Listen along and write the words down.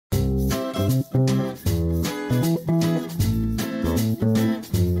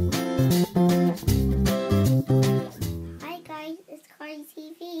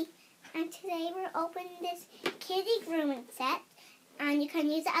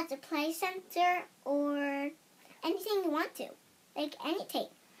use it as a play center or anything you want to. Like anything.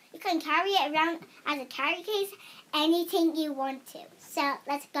 You can carry it around as a carry case, anything you want to. So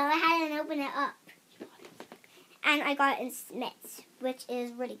let's go ahead and open it up. And I got it in Smyths, which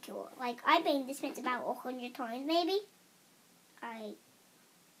is really cool. Like, I've been in Smyths about 100 times, maybe. I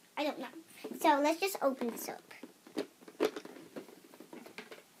don't know. So let's just open this up.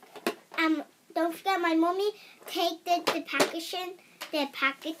 Don't forget, my mommy take the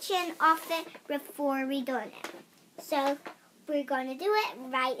packaging off it before we do it. So we're gonna do it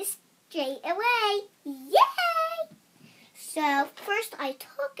right straight away. Yay! So first I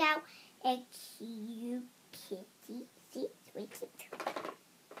took out a cute kitty. See, it's way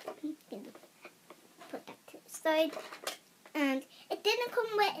cute. Put that to the side. And it didn't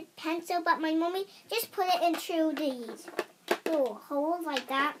come with a pencil, but my mommy just put it in through these little holes like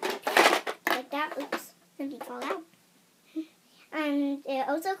that. Like that. Oops, something fall out. And it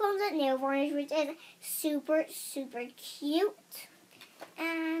also comes with nail varnish, which is super, super cute.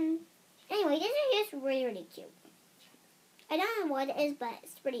 And anyway, this is just really, really cute. I don't know what it is, but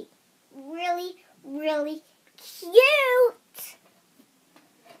it's pretty, really, really cute.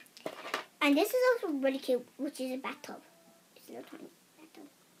 And this is also really cute, which is a bathtub. It's a little tiny bathtub.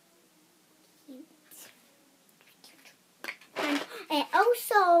 Cute. And it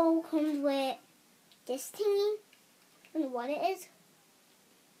also comes with this thingy. I don't know what it is.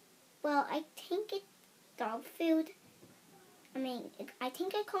 Well, I think it's dog food. I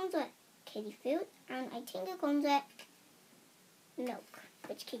think it comes with kitty food, and I think it comes with milk,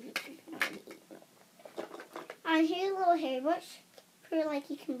 which kitty not really eat milk. And here's a little hairbrush, for like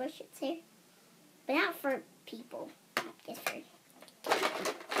you can brush its hair, but not for people. It's for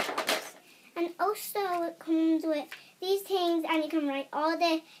dogs. And also it comes with these things, and you can write all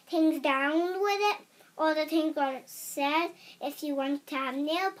the things down with it. All the things that it says. If you want to have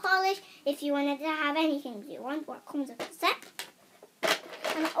nail polish, if you wanted to have anything you want, what comes with the set.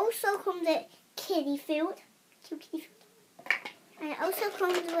 And it also comes with kitty food. Cute kitty food. And it also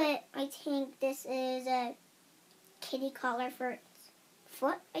comes with, I think this is a kitty collar for its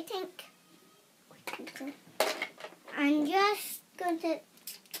foot, I think. I'm just going to,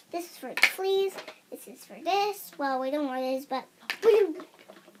 this is for its fleas. This is for this. Well, we don't know what it is, but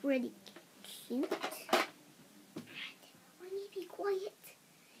really cute. Quiet,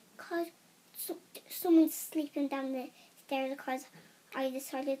 because someone's sleeping down the stairs, because I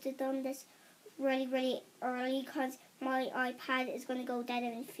decided to do this really, really early, because my iPad is going to go dead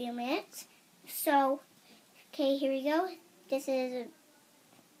in a few minutes. So, okay, here we go. This is a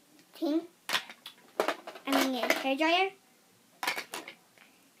thing. I'm going to get a hairdryer.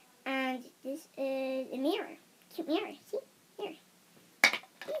 And this is a mirror. Cute mirror. See? Mirror.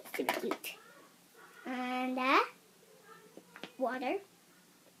 It's super cute. And water.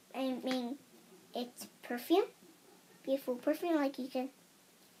 It's perfume. Beautiful perfume, like you can.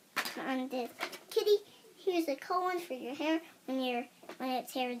 And the kitty, here's the cold one for your hair when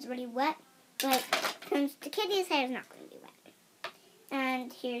its hair is really wet. But since the kitty's hair is not going to be wet.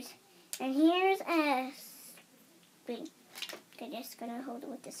 And here's a spring. I'm just gonna hold it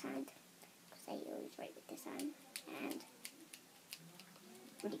with this hand, because I always write with this hand. And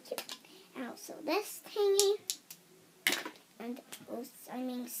really cute. And also this thingy. And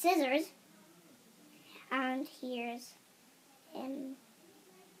scissors. And here's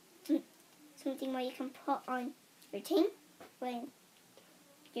something where you can put on your thing when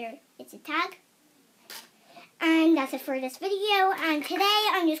it's a tag. And that's it for this video. And today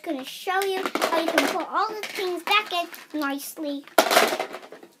I'm just going to show you how you can put all the things back in nicely.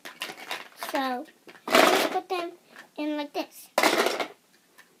 So just put them in like this.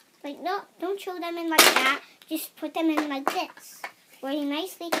 Like, no, don't show them in like that. Just put them in like this, really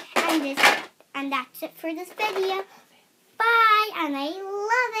nicely, and that's it for this video. Bye, and I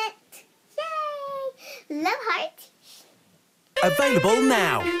love it. Yay! Love heart. Available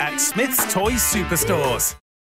now at Smyths Toys Superstores.